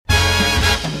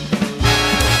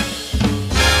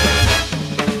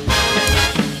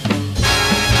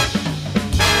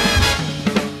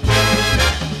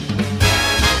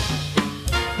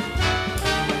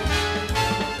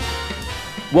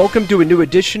Welcome to a new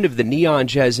edition of the Neon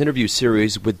Jazz interview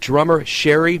series with drummer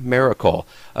Sherrie Maricle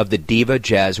of the DIVA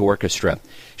Jazz Orchestra.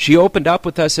 She opened up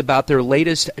with us about their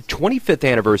latest 25th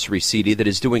anniversary CD that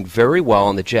is doing very well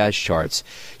on the jazz charts.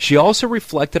 She also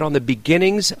reflected on the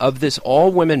beginnings of this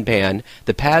all-women band,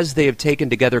 the paths they have taken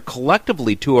together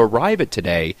collectively to arrive at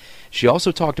today. She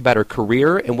also talked about her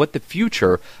career and what the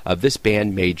future of this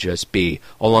band may just be,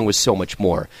 along with so much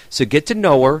more. So get to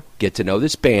know her, get to know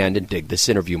this band, and dig this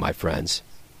interview, my friends.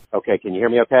 Okay, can you hear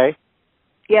me okay?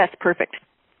 Yes, perfect.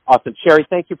 Awesome. Sherrie,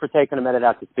 thank you for taking a minute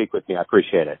out to speak with me. I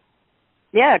appreciate it.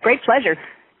 Yeah, great pleasure.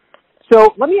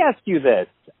 So let me ask you this.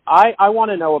 I want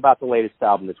to know about the latest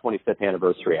album, the 25th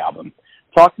anniversary album.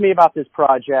 Talk to me about this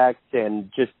project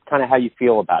and just kind of how you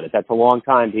feel about it. That's a long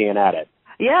time being at it.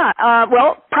 Yeah,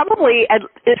 well, probably,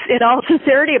 in all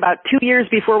sincerity, about 2 years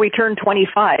before we turned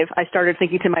 25, I started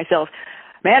thinking to myself,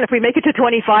 man, if we make it to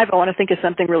 25, I want to think of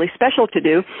something really special to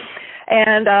do.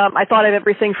 And I thought of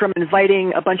everything from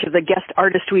inviting a bunch of the guest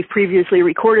artists we've previously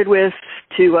recorded with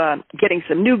to getting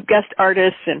some new guest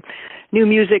artists and new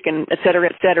music and et cetera,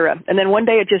 et cetera. And then one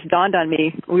day it just dawned on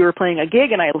me. We were playing a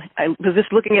gig and I was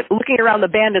just looking around the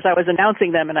band as I was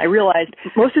announcing them, and I realized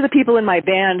most of the people in my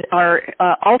band are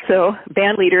also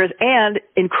band leaders and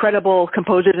incredible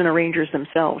composers and arrangers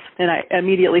themselves. And I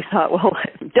immediately thought, well,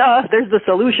 duh, there's the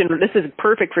solution. This is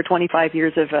perfect for 25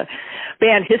 years of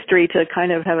band history to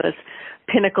kind of have a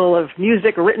pinnacle of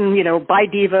music written, by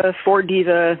Diva, for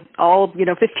Diva, all,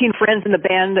 15 friends in the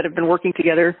band that have been working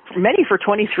together, many for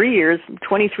 23 years.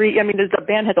 The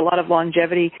band has a lot of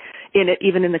longevity in it,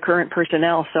 even in the current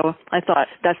personnel. So I thought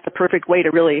that's the perfect way to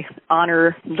really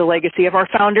honor the legacy of our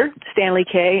founder, Stanley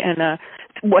Kay, and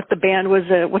what the band was,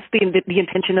 what's the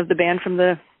intention of the band from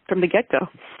the get-go.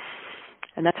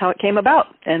 And that's how it came about.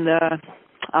 And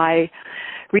I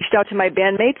reached out to my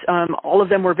bandmates. All of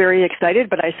them were very excited,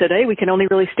 but I said, hey, we can only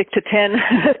really stick to 10,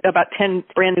 about 10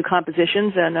 brand new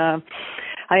compositions. And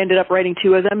I ended up writing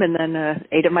 2 of them, and then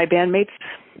 8 of my bandmates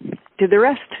did the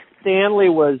rest. Stanley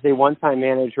was a one-time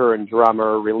manager and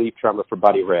drummer, relief drummer for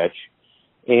Buddy Rich.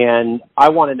 And I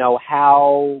want to know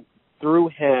how,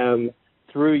 through him,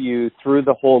 through you, through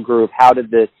the whole group, how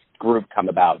did this group come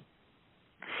about?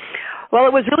 Well,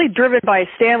 it was really driven by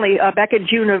Stanley. Back in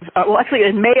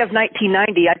in May of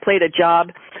 1990, I played a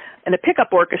job in a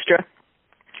pickup orchestra,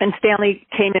 and Stanley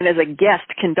came in as a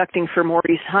guest conducting for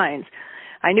Maurice Hines.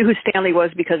 I knew who Stanley was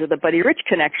because of the Buddy Rich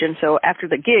connection, so after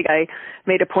the gig, I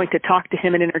made a point to talk to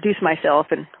him and introduce myself,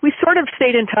 and we sort of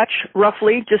stayed in touch,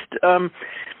 roughly, just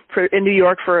in New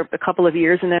York for a couple of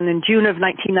years, and then in June of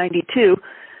 1992,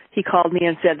 he called me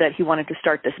and said that he wanted to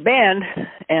start this band,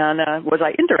 and was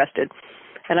I interested?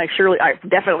 And I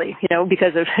definitely,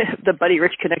 because of the Buddy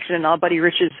Rich connection and all. Buddy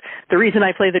Rich is the reason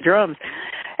I play the drums.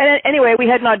 And anyway, we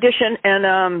had an audition,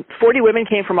 and 40 women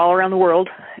came from all around the world,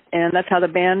 and that's how the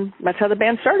band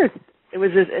started. It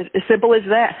was as simple as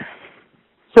that.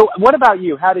 So what about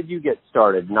you? How did you get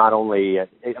started? Not only,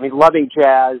 loving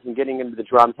jazz and getting into the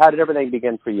drums, how did everything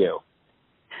begin for you?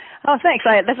 Oh, thanks.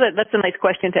 That's a nice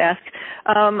question to ask.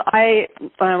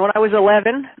 When I was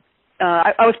 11,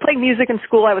 I was playing music in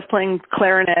school. I was playing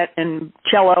clarinet and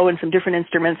cello and some different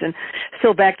instruments. And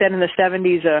still back then in the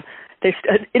 70s,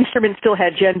 instruments still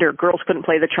had gender. Girls couldn't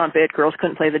play the trumpet. Girls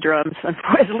couldn't play the drums.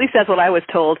 At least that's what I was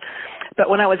told. But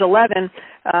when I was 11,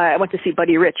 I went to see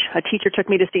Buddy Rich. A teacher took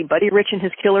me to see Buddy Rich and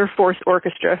his Killer Force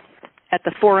Orchestra at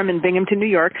the Forum in Binghamton, New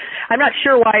York. I'm not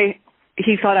sure why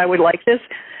he thought I would like this,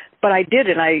 but I did,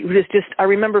 and I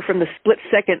remember from the split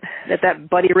second that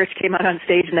Buddy Rich came out on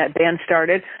stage and that band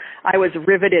started, I was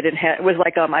riveted, and it was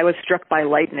like I was struck by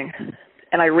lightning.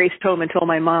 And I raced home and told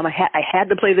my mom I had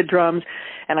to play the drums,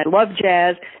 and I love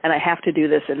jazz, and I have to do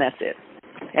this, and that's it.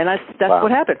 And that's wow.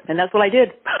 What happened, and that's what I did.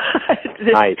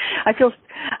 Nice. I feel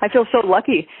so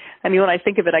lucky. When I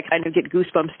think of it, I kind of get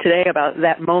goosebumps today about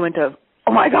that moment of,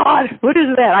 oh my God, what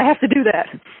is that? I have to do that.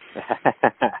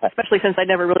 Especially since I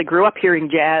never really grew up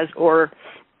hearing jazz, or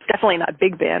definitely not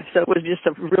big band. So it was just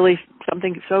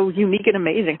something so unique and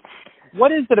amazing.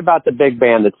 What is it about the big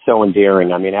band that's so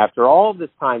endearing? After all of this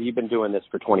time, you've been doing this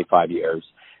for 25 years.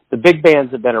 The big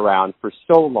bands have been around for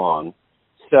so long.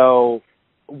 So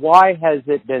why has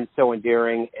it been so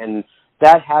endearing? And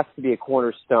that has to be a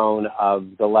cornerstone of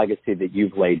the legacy that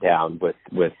you've laid down with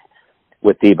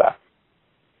DIVA.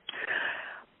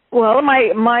 Well,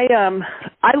 I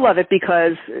love it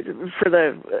because for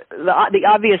the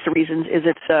obvious reasons is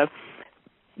it's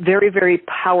very, very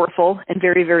powerful and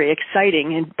very, very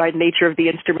exciting, and by nature of the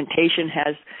instrumentation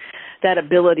has that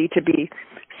ability to be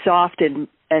soft and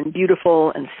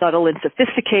beautiful and subtle and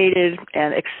sophisticated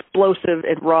and explosive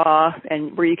and raw,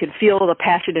 and where you can feel the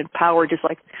passion and power just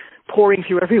like pouring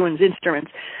through everyone's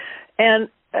instruments. And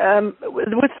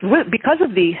because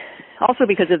of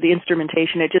the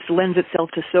instrumentation, it just lends itself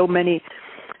to so many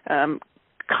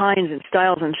kinds and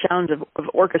styles and sounds of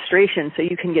orchestration. So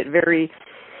you can get very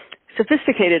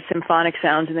sophisticated symphonic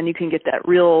sounds, and then you can get that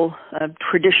real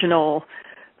traditional,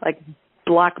 like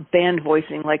block band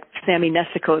voicing, like Sammy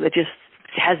Nesico, that just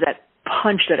has that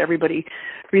punch that everybody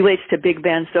relates to big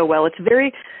band so well. It's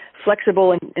very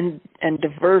flexible and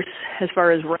diverse as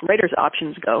far as writers'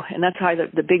 options go, and that's how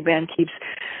the big band keeps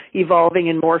evolving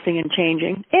and morphing and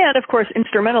changing. And of course,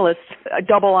 instrumentalists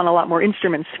double on a lot more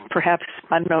instruments. Perhaps,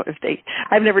 I don't know if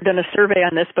I've never done a survey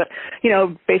on this, but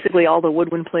basically all the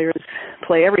woodwind players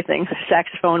play everything: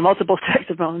 saxophone, multiple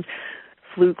saxophones,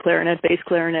 flute, clarinet, bass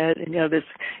clarinet, and you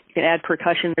can add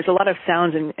percussion. There's a lot of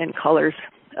sounds and colors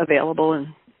available,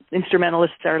 and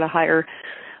instrumentalists are at a higher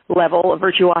level of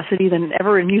virtuosity than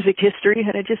ever in music history,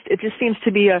 and it just seems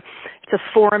to be it's a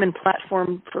forum and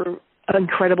platform for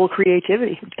incredible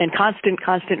creativity and constant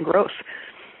growth.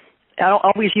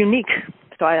 Always unique.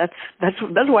 So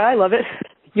that's why I love it.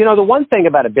 The one thing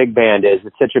about a big band is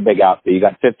it's such a big outfit. You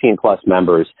got 15 plus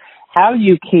members. How do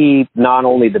you keep not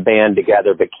only the band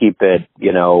together, but keep it,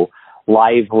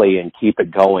 lively and keep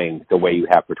it going the way you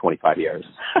have for 25 years?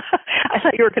 I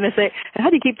thought you were going to say, how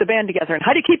do you keep the band together? And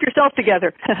how do you keep yourself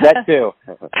together? That too.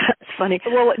 It's funny.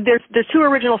 Well, there's two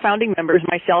original founding members,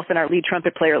 myself and our lead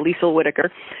trumpet player, Liesl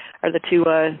Whitaker, are the two,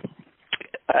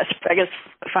 I guess,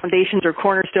 foundations or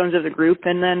cornerstones of the group.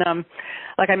 And then,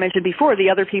 like I mentioned before, the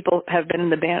other people have been in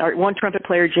the band. Our one trumpet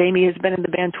player, Jamie, has been in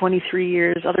the band 23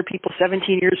 years. Other people,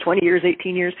 17 years, 20 years,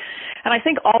 18 years. And I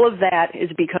think all of that is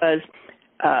because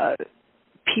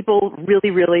people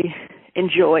really, really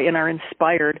enjoy and are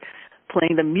inspired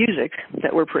playing the music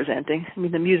that we're presenting. I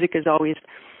mean, the music is always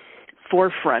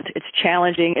forefront. It's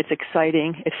challenging. It's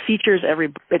exciting. It features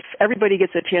everybody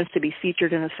gets a chance to be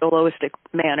featured in a soloistic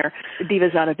manner.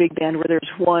 DIVA's not a big band where there's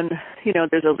one,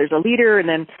 there's a leader, and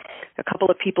then a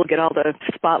couple of people get all the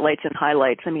spotlights and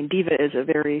highlights. I mean, DIVA is a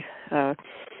very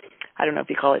I don't know if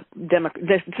you call it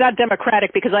it's not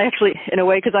democratic, because I actually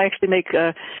make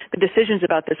the decisions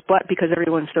about this, but because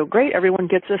everyone's so great, everyone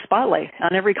gets a spotlight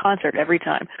on every concert every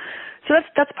time. So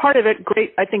that's part of it.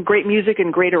 Great music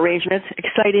and great arrangements,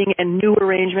 exciting and new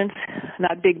arrangements,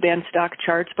 not big band stock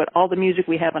charts, but all the music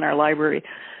we have in our library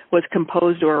was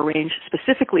composed or arranged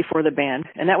specifically for the band,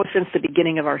 and that was since the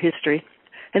beginning of our history.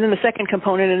 And then the second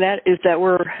component in that is that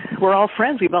we're all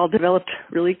friends. We've all developed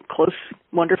really close,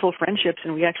 wonderful friendships,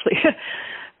 and we actually,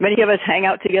 many of us hang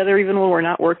out together even when we're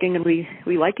not working, and we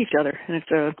like each other. And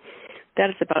it's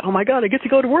about, oh my God, I get to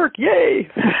go to work, yay,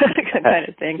 kind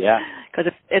of thing. Yeah.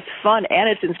 Because it's fun and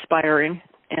it's inspiring,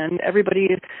 and everybody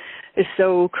is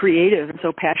so creative and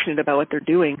so passionate about what they're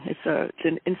doing. It's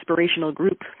an inspirational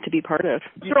group to be part of.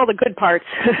 Those are all the good parts,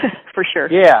 for sure.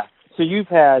 Yeah. So you've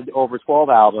had over 12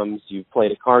 albums, you've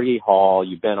played at Carnegie Hall,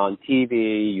 you've been on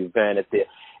TV, you've been at the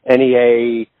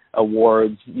NEA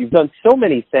Awards, you've done so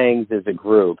many things as a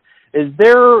group. Is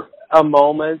there a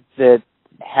moment that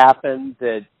happened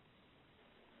that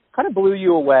kind of blew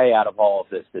you away out of all of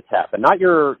this that's happened? Not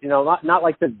not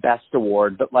like the best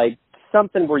award, but like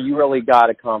something where you really got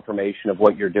a confirmation of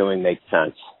what you're doing makes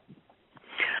sense?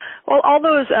 Well, all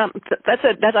those,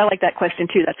 I like that question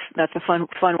too. That's a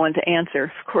fun one to answer.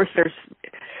 Of course,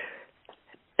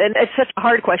 and it's such a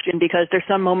hard question because there's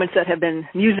some moments that have been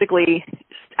musically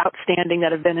outstanding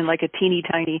that have been in like a teeny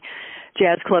tiny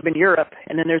jazz club in Europe,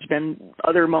 and then there's been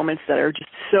other moments that are just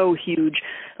so huge.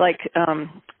 Like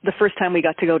the first time we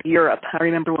got to go to Europe, I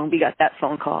remember when we got that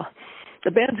phone call. The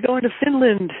band's going to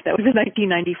Finland. That was in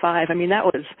 1995. I mean, that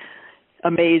was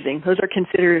amazing. Those are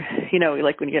considered,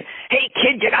 like when you get, hey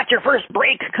kid, you got your first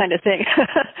break kind of thing.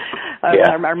 Yeah.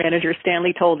 Our manager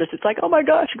Stanley told us, it's like, oh my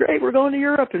gosh, great, we're going to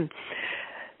Europe.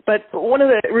 But one of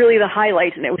the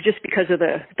highlights, and it was just because of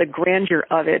the grandeur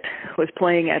of it, was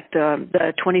playing at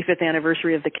the 25th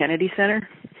anniversary of the Kennedy Center.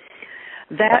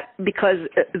 That, because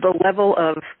the level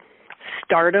of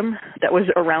stardom that was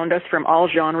around us from all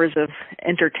genres of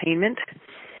entertainment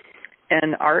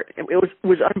and art, it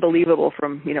was unbelievable,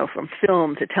 from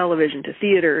film to television to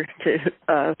theater to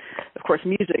of course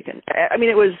music, and I mean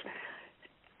it was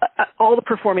all the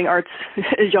performing arts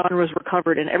genres were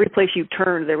covered, and every place you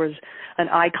turned there was an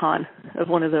icon of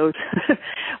one of those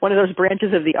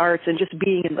branches of the arts, and just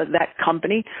being in that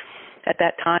company at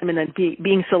that time, and then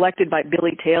being selected by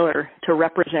Billy Taylor to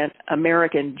represent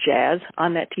American jazz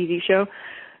on that TV show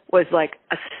was like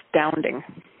astounding.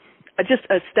 Just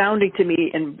astounding to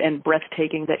me and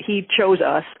breathtaking that he chose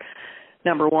us,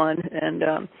 number one, and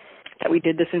that we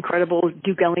did this incredible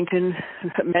Duke Ellington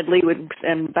medley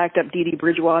and backed up Dee Dee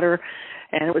Bridgewater,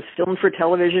 and it was filmed for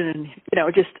television, and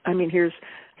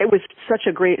it was such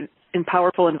a great and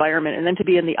powerful environment. And then to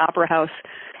be in the opera house,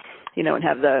 and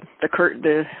have the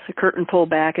curtain pull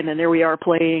back, and then there we are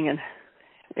playing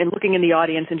and looking in the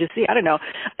audience and just see, I don't know,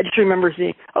 I just remember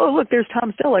seeing, oh, look, there's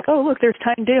Tom Selleck. Oh, look, there's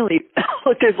Tyne Daly.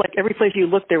 Look, there's like every place you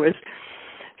look, there was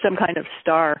some kind of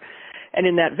star. And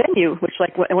in that venue, which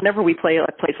like whenever we play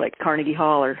a place like Carnegie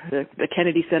Hall or the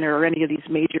Kennedy Center or any of these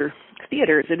major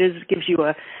theaters, gives you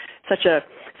such a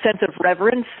sense of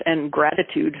reverence and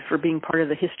gratitude for being part of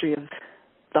the history of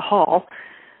the hall.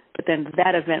 But then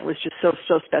that event was just so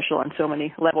special on so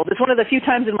many levels. It's one of the few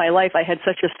times in my life I had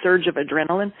such a surge of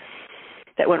adrenaline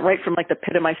that went right from like the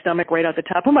pit of my stomach right out the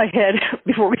top of my head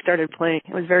before we started playing.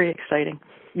 It was very exciting.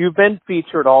 You've been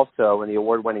featured also in the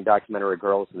award-winning documentary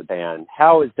Girls in the Band.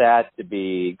 How is that to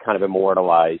be kind of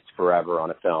immortalized forever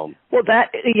on a film? Well, that's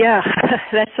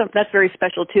very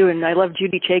special too. And I love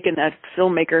Judy Chaikin, that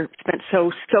filmmaker, spent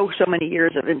so many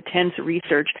years of intense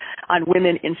research on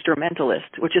women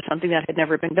instrumentalists, which is something that had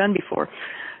never been done before.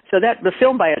 So that the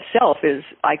film by itself is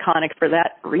iconic for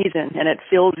that reason, and it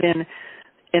fills in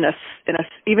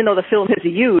even though the film is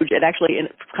huge, it actually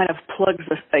kind of plugs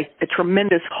a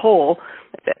tremendous hole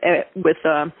with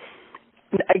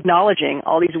acknowledging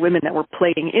all these women that were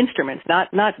playing instruments, not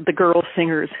the girl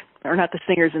singers or not the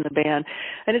singers in the band.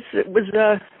 And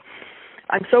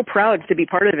I'm so proud to be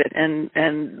part of it and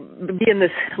be in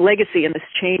this legacy and this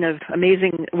chain of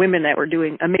amazing women that were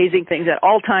doing amazing things at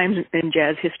all times in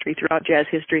jazz history, throughout jazz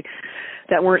history,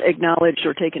 that weren't acknowledged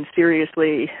or taken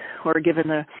seriously or given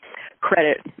the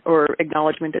credit or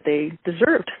acknowledgement that they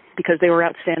deserved because they were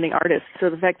outstanding artists.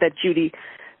 So the fact that Judy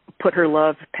put her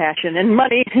love, passion, and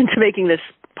money into making this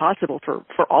possible for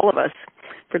all of us,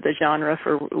 for the genre,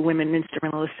 for women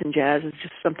instrumentalists in jazz, is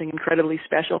just something incredibly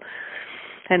special.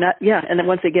 And and then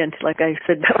once again, like I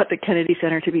said about the Kennedy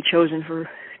Center, to be chosen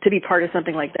to be part of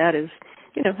something like that is,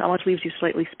 almost leaves you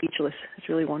slightly speechless. It's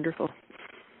really wonderful.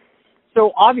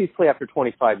 So obviously after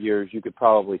 25 years, you could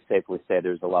probably safely say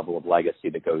there's a level of legacy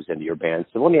that goes into your band.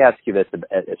 So let me ask you this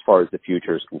as far as the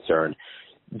future is concerned.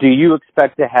 Do you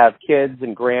expect to have kids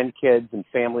and grandkids and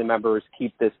family members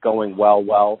keep this going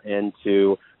well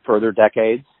into further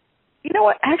decades? You know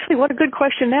what? Actually, what a good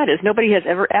question that is. Nobody has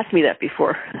ever asked me that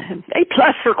before. A+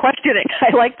 for questioning.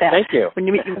 I like that. Thank you.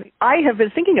 I have been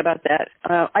thinking about that.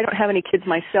 I don't have any kids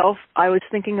myself. I was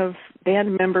thinking of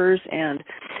band members and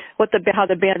how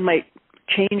the band might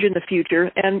change in the future.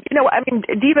 And,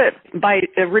 DIVA, by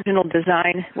original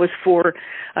design, was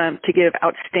to give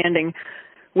outstanding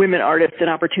women artists an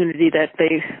opportunity that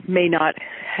they may not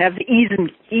have the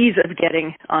ease of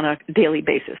getting on a daily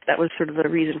basis. That was sort of the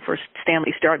reason for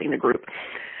Stanley starting the group.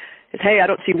 Is, hey, I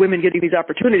don't see women getting these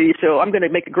opportunities, so I'm going to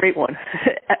make a great one,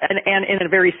 and in a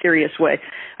very serious way.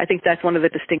 I think that's one of the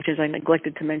distinctions I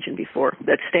neglected to mention before.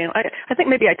 That I think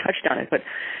maybe I touched on it, but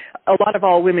a lot of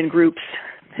all-women groups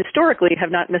historically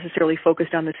have not necessarily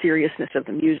focused on the seriousness of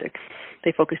the music.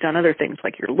 They focused on other things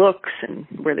like your looks and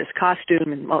wear this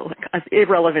costume and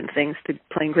irrelevant things to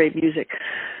playing great music.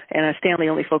 And Stanley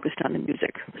only focused on the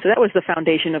music. So that was the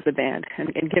foundation of the band,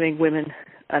 and giving women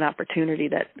an opportunity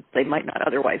that they might not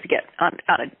otherwise get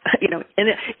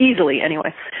easily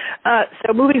anyway.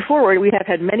 So moving forward, we have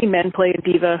had many men play in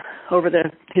DIVA over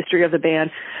the history of the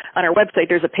band. On our website,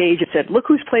 there's a page that said, look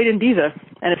who's played in DIVA.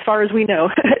 And as far as we know,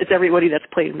 it's everybody that's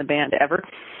played in the band ever.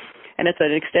 And it's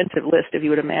an extensive list, if you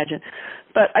would imagine.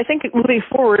 But I think moving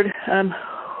forward,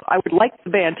 I would like the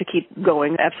band to keep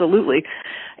going, absolutely.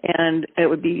 And it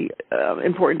would be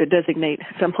important to designate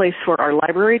some place for our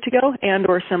library to go, and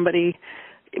or somebody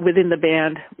within the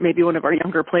band, maybe one of our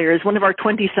younger players, one of our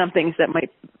 20-somethings that might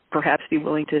perhaps be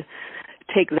willing to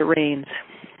take the reins,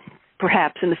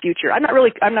 perhaps in the future. I'm not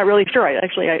really sure. I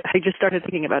just started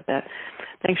thinking about that.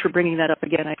 Thanks for bringing that up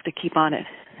again. I have to keep on it.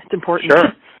 It's important.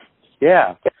 Sure.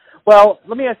 Yeah. Well,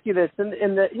 let me ask you this. In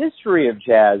the history of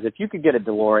jazz, if you could get a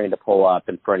DeLorean to pull up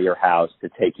in front of your house to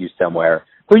take you somewhere,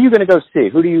 who are you going to go see?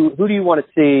 Who do you want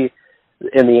to see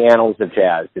in the annals of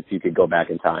jazz if you could go back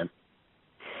in time?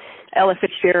 Ella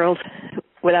Fitzgerald,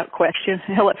 without question.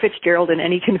 Ella Fitzgerald in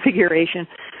any configuration.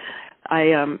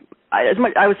 I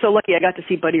was so lucky I got to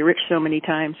see Buddy Rich so many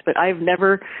times, but I've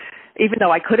never, even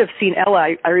though I could have seen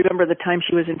Ella, I remember the time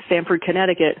she was in Stamford,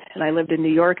 Connecticut, and I lived in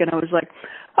New York, and I was like,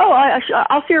 oh,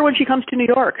 I'll see her when she comes to New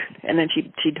York. And then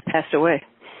she passed away.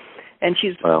 And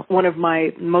she's one of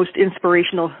my most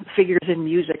inspirational figures in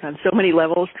music on so many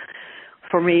levels.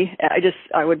 for me.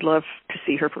 I would love to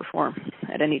see her perform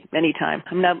at any time.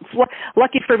 I'm not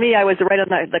lucky for me. I was right on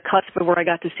the cusp of where I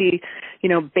got to see,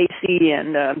 Basie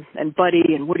and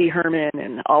Buddy and Woody Herman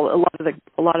and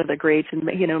a lot of the greats, and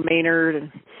Maynard,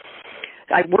 and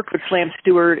I worked with Slam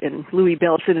Stewart and Louis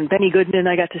Bellson and Benny Goodman.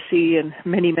 I got to see, and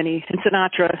many and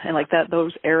Sinatra and like that,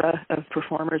 those era of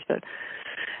performers, but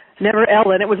never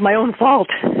Ella, and it was my own fault.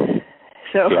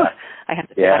 So yeah. I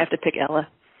have to pick Ella.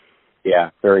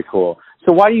 Yeah, very cool.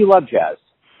 So why do you love jazz?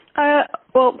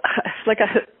 Well,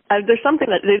 there's something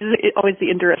that is always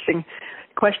the interesting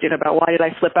question about why did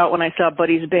I flip out when I saw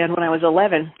Buddy's band when I was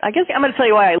 11. I guess I'm going to tell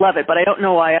you why I love it, but I don't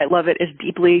know why I love it as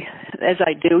deeply as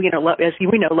I do. As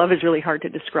we know, love is really hard to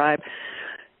describe.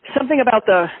 Something about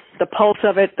the pulse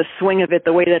of it, the swing of it,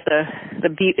 the way that the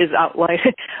beat is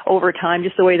outlined over time,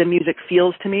 just the way the music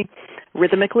feels to me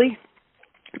rhythmically,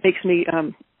 makes me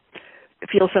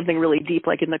feel something really deep,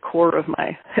 like in the core of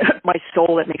my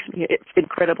soul, that makes me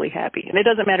incredibly happy. And it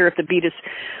doesn't matter if the beat is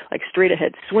like straight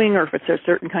ahead swing, or if it's a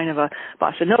certain kind of a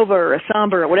bossa nova or a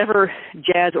samba or whatever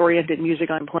jazz oriented music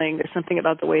I'm playing. There's something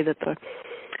about the way that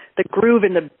the groove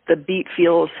and the beat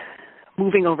feels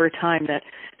moving over time that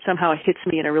somehow hits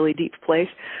me in a really deep place.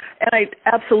 And I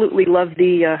absolutely love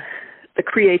the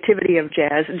creativity of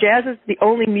jazz. Jazz is the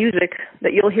only music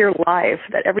that you'll hear live,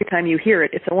 that every time you hear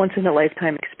it, it's a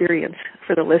once-in-a-lifetime experience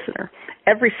for the listener,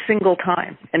 every single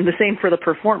time. And the same for the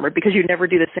performer, because you never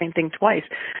do the same thing twice.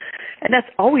 And that's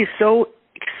always so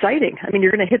exciting. I mean,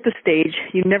 you're going to hit the stage.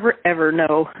 You never, ever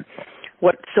know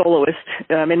what soloist,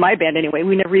 in my band anyway,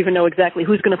 we never even know exactly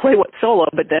who's going to play what solo,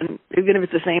 but then even if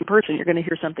it's the same person, you're going to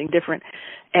hear something different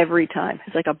every time.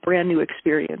 It's like a brand new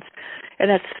experience. And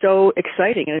that's so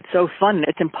exciting, and it's so fun.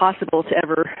 It's impossible to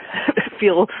ever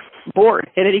feel bored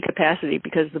in any capacity,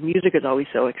 because the music is always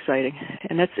so exciting.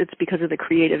 And it's because of the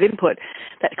creative input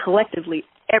that collectively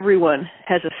everyone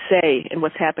has a say in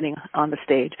what's happening on the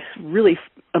stage. It's really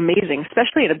amazing,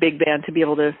 especially in a big band, to be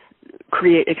able to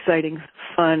create exciting,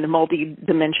 fun,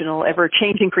 multi-dimensional,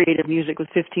 ever-changing creative music with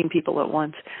 15 people at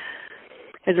once.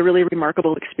 It's a really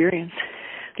remarkable experience.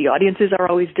 The audiences are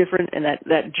always different, and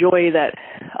that joy that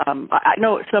I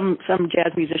know some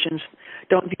jazz musicians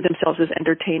don't view themselves as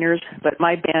entertainers, but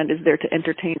my band is there to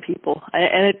entertain people,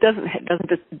 and it doesn't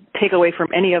just take away from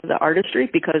any of the artistry,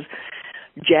 because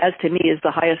jazz to me is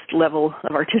the highest level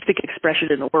of artistic expression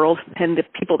in the world, and the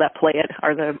people that play it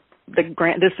are the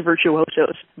grandest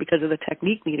virtuosos because of the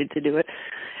technique needed to do it.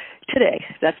 Today,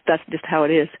 that's just how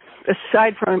it is.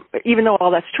 Aside from, even though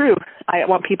all that's true, I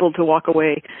want people to walk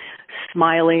away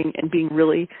smiling and being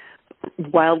really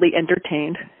wildly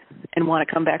entertained and want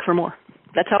to come back for more.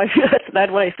 That's how I feel.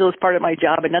 That's what I feel is part of my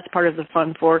job, and that's part of the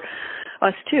fun for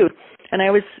us too. And I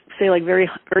always say, like, very,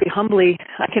 very humbly,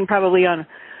 I can probably on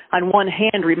one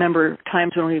hand remember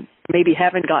times when we maybe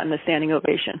haven't gotten a standing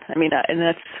ovation. I mean, and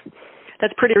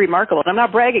that's pretty remarkable. And I'm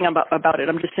not bragging about it.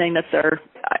 I'm just saying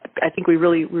I think we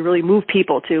really move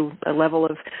people to a level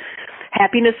of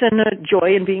happiness and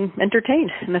joy and being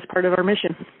entertained, and that's part of our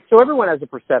mission. So everyone has a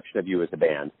perception of you as a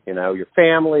band, your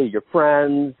family, your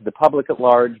friends, the public at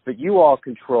large, but you all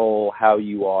control how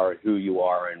you are, who you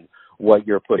are, and what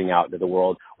you're putting out into the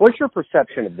world. What's your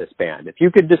perception of this band? If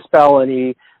you could dispel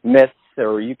any myths,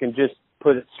 or you can just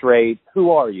put it straight,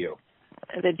 who are you?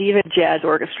 The DIVA Jazz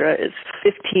Orchestra is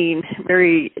 15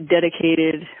 very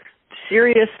dedicated,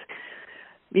 serious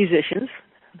musicians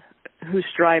who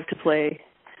strive to play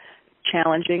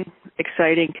challenging,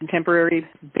 exciting, contemporary,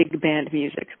 big band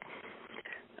music,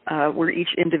 where each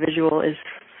individual is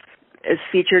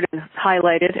featured and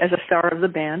highlighted as a star of the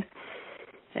band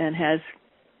and has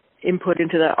input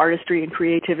into the artistry and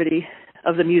creativity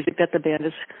of the music that the band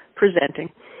is presenting.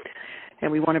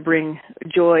 And we want to bring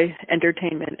joy,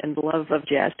 entertainment, and the love of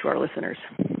jazz to our listeners.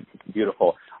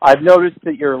 Beautiful. I've noticed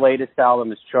that your latest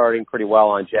album is charting pretty well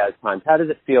on Jazz Times. How does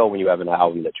it feel when you have an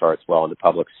album that charts well and the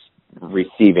public's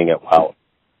receiving it well?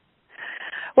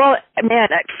 Well, man,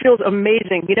 it feels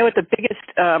amazing. You know what the biggest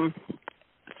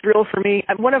thrill for me?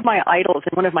 One of my idols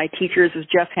and one of my teachers is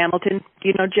Jeff Hamilton. Do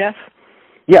you know Jeff?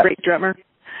 Yeah. Great drummer.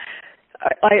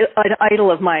 An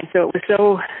idol of mine. So it was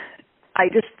so...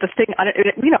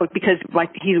 because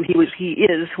he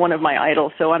is one of my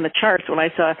idols. So on the charts, when I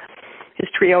saw his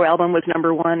trio album was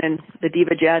number 1 and the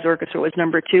DIVA Jazz Orchestra was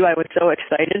number 2, I was so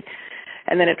excited.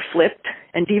 And then it flipped,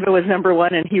 and DIVA was number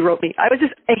 1, and he wrote me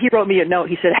a note.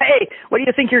 He said, "Hey, what do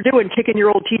you think you're doing, kicking your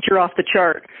old teacher off the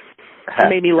chart?" It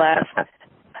made me laugh.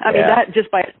 I mean, that just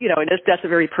by, that's a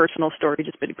very personal story.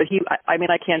 But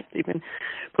I can't even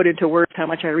put into words how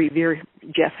much I revere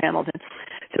Jeff Hamilton.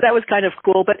 So that was kind of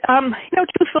cool. But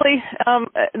truthfully,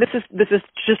 this is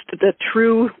just the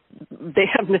true.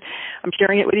 I'm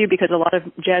sharing it with you because a lot of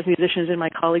jazz musicians and my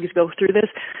colleagues go through this.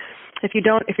 If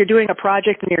you're doing a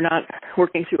project and you're not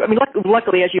working through,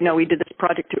 luckily, as you know, we did this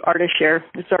project through Artist Share.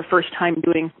 It's our first time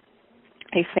doing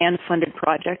a fan-funded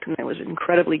project, and it was an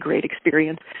incredibly great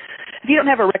experience. If you don't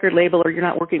have a record label or you're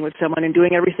not working with someone and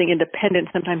doing everything independent,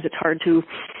 sometimes it's hard to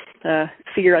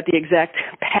figure out the exact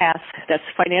path that's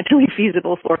financially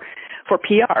feasible for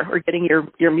PR or getting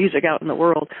your music out in the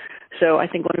world. So I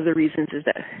think one of the reasons is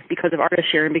that because of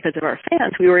Artist Share and because of our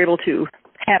fans, we were able to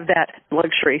have that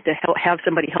luxury to have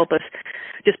somebody help us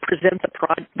just present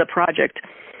the project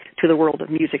to the world of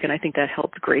music, and I think that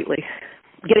helped greatly,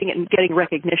 getting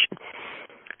recognition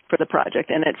for the project.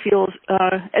 And it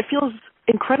feels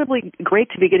incredibly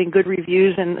great to be getting good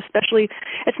reviews, and especially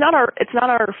it's not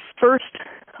our first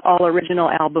all original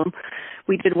album.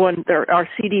 We did our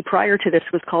CD prior to this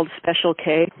was called Special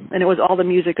K, and it was all the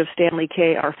music of Stanley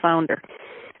K, our founder.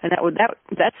 And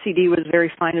that CD was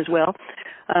very fine as well,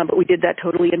 but we did that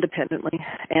totally independently.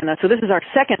 And so this is our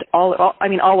second all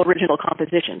original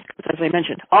compositions. As I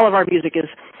mentioned, all of our music is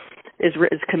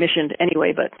commissioned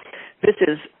anyway, but this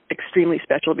is extremely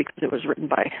special because it was written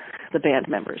by the band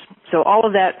members. So all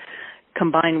of that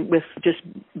combined with just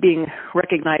being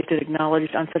recognized and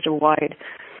acknowledged on such a wide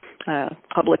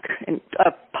public and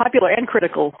popular and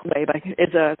critical way,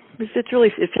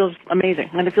 it feels amazing,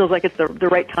 and it feels like it's the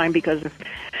right time because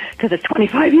it's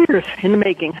 25 years in the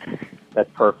making. That's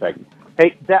perfect.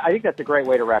 Hey, I think that's a great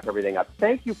way to wrap everything up.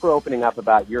 Thank you for opening up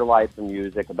about your life and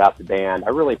music, about the band. I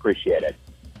really appreciate it.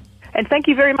 And thank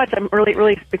you very much. I'm really,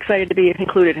 really excited to be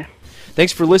included.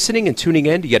 Thanks for listening and tuning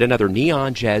in to yet another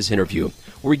Neon Jazz interview,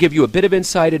 where we give you a bit of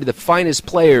insight into the finest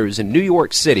players in New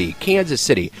York City, Kansas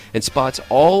City, and spots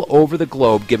all over the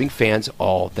globe, giving fans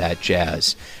all that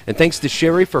jazz. And thanks to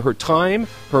Sherrie for her time,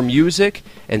 her music,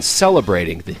 and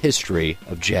celebrating the history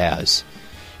of jazz.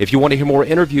 If you want to hear more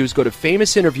interviews, go to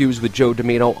Famous Interviews with Joe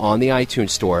Domino on the iTunes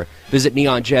Store. Visit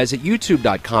neonjazz at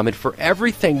youtube.com, and for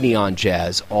everything Neon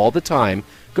Jazz all the time,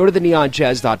 go to the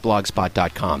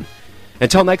neonjazz.blogspot.com.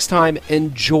 Until next time,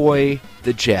 enjoy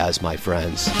the jazz, my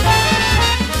friends.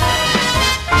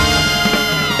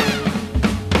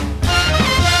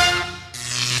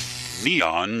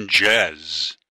 Neon Jazz.